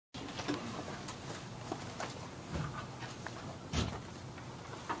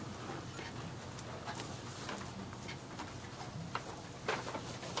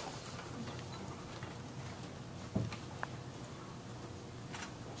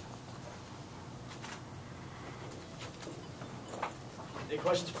Any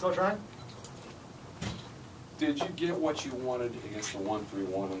questions for Coach Ryan? Did you get what you wanted against the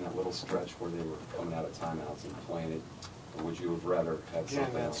 1-3-1 in that little stretch where they were coming out of timeouts and playing it? Or would you have rather had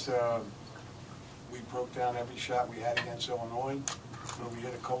something else? We broke down every shot we had against Illinois. When we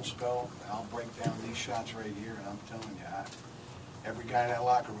hit a cold spell, I'll break down these shots right here, and I'm telling you, every guy in that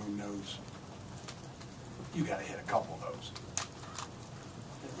locker room knows you got to hit a couple of those.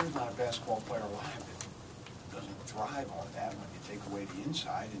 There's not a basketball player alive that doesn't thrive on that when you take away the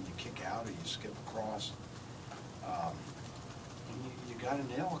inside and you kick out or you skip across. And you got to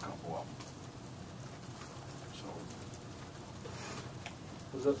nail a couple of them.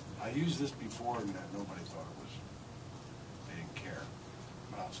 So I used this before and nobody thought it was, they didn't care.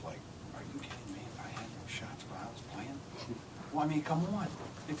 But I was like, are you kidding me? If I had no shots while I was playing? Well, I mean, come on.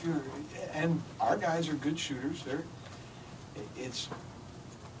 If you're, and our guys are good shooters.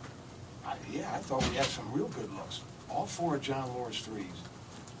 Yeah, I thought we had some real good looks. All 4 of John Lore's threes,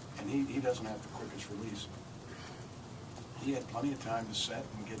 and he doesn't have the quickest release. He had plenty of time to set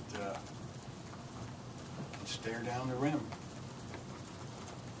and get stare down the rim.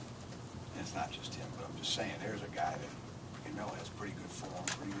 And it's not just him, but I'm just saying, there's a guy that you know has pretty good form,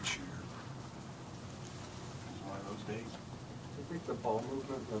 pretty good shooter. It's one of those days. I think the ball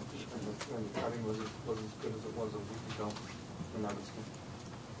movement and cutting was as good as it was a week ago.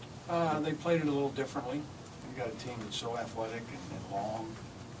 They played it a little differently. You got a team that's so athletic and long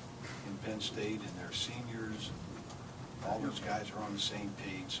in Penn State, and they're seniors. All those guys are on the same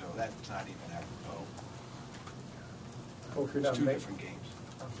page, so that's not even apropos. Well, if you're it's not 2 different games.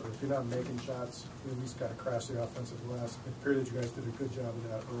 If you're not making shots, you at least got to crash the offensive glass. It appeared that you guys did a good job of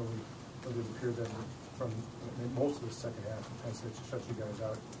that early, but it appeared that from most of the second half, Penn State shut you guys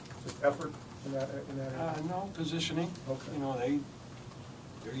out. Just effort in that area? No, positioning. Okay. You know,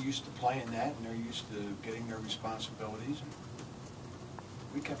 they're used to playing that, and they're used to getting their responsibilities. And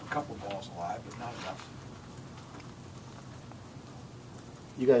we kept a couple balls alive, but not enough.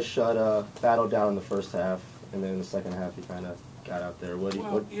 You guys shut Battle down in the first half, and then in the second half you kind of got out there.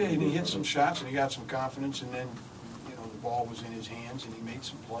 Yeah, and he hit some shots, and he got some confidence, and then, you know, the ball was in his hands, and he made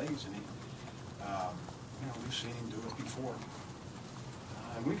some plays, and he, you know, we've seen him do it before.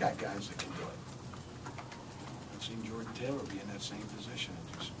 And we got guys that can do it. I've seen Jordan Taylor be in that same position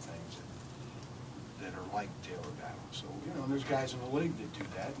and do some things that are like Taylor Battle. So, you know, there's guys in the league that do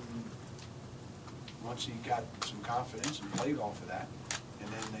that, and once he got some confidence and played off of that, and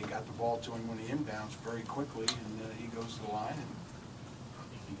then they got the ball to him when he inbounds very quickly, and he goes to the line, and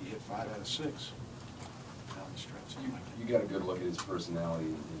he hit 5 out of 6 down the stretch. You got a good look at his personality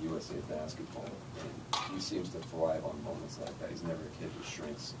in USA basketball, and he seems to thrive on moments like that. He's never a kid who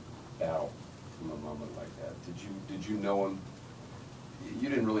shrinks out from a moment like that. Did you know him? You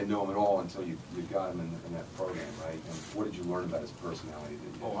didn't really know him at all until you got him in that program, right? And what did you learn about his personality?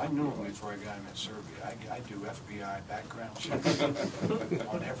 I knew him before I got him at Serbia. I do FBI background checks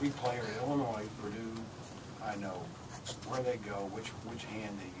on every player at Illinois, Purdue. I know where they go, which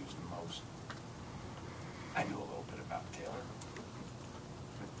hand they use the most. I knew a little bit about Taylor.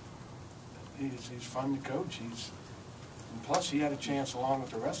 He's fun to coach. And plus, he had a chance, along with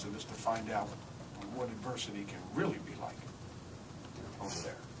the rest of us, to find out what adversity can really be like over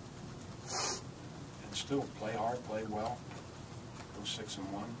there. And still play hard, play well, go 6-1.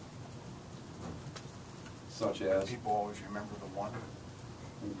 Such as? People always remember the one.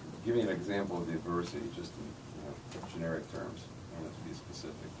 Give me an example of the adversity, just in generic terms. I don't have to be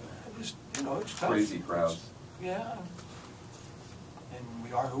specific. Just, you know, it's tough. Crazy crowds. Yeah. And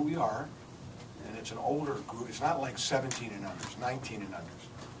we are who we are. And it's an older group. It's not like 17 and unders, 19 and unders.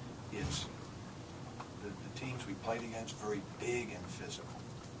 It's the teams we played against, very big and physical.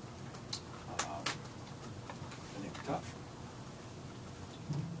 And they're tough.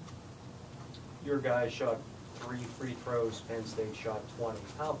 Your guys shot 3 free throws, Penn State shot 20.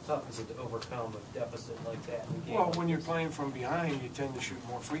 How tough is it to overcome a deficit like that in a game? Well, when you're playing from behind, you tend to shoot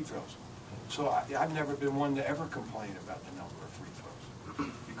more free throws. So I've never been one to ever complain about the number of free throws.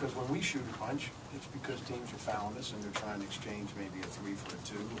 Because when we shoot a bunch, it's because teams are fouling us and they're trying to exchange maybe a 3 for a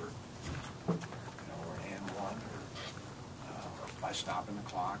 2, or or an and 1, or by stopping the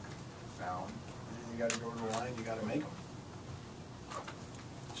clock, fouling. And then you got to go to the line, you got to make them.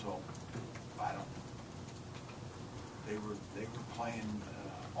 So I don't. They were playing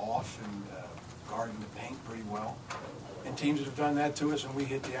off and guarding the paint pretty well. And teams that have done that to us, and we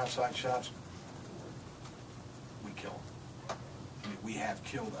hit the outside shots, we kill them. I mean, we have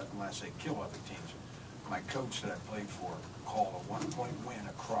killed, when I say kill other teams, my coach that I played for called a 1-point win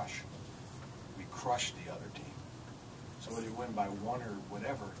a crush. We crushed the other team. So whether you win by 1 or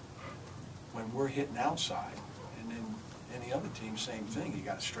whatever, when we're hitting outside, and then any other team, same thing. You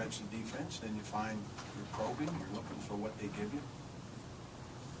gotta stretch the defense, then you find, you're probing, you're looking for what they give you.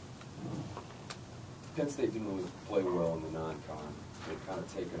 Penn State didn't really play well in the non-con. They've kind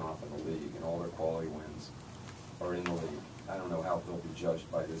of taken off in the league, and all their quality wins are in the league. I don't know how they'll be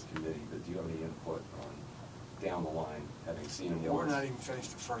judged by this committee, but do you have any input on down the line, having seen them Yeah, we're once? not even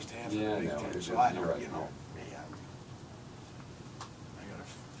finished the first half of Yeah, the Big no, Ten, it's- so I you're don't, right, you know, yeah. yeah. I gotta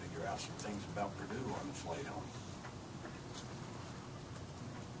figure out some things about Purdue on the flight home.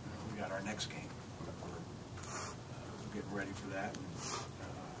 We got our next game. We're getting ready for that. And,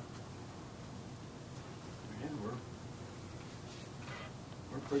 again,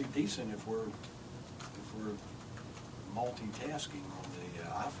 we're pretty decent if we're multitasking on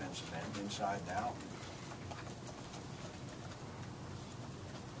the offensive end, inside and out.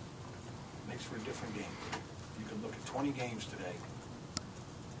 Makes for a different game. You could look at 20 games today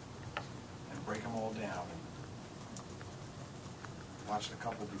and break them all down and watched a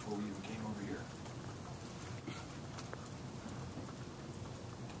couple before we even came over here.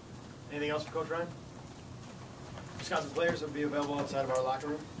 Anything else for Coach Ryan? Wisconsin players will be available outside of our locker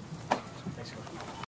room. Thanks, Coach.